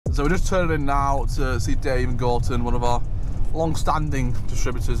So we're just turning in now to see Dave and Gorton, one of our long-standing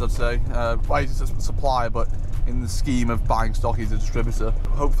distributors, I'd say. Well, he's a supplier, but in the scheme of buying stock, he's a distributor.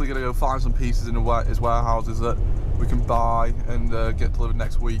 Hopefully going to go find some pieces in his warehouses that we can buy and get delivered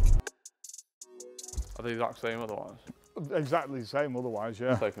next week. Are they the exact same otherwise? Exactly the same otherwise,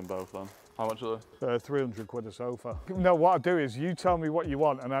 yeah. Take them both then. How much are they? 300 quid a sofa. No, what I do is you tell me what you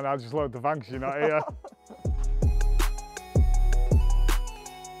want and then I just load the van 'cause you're not here.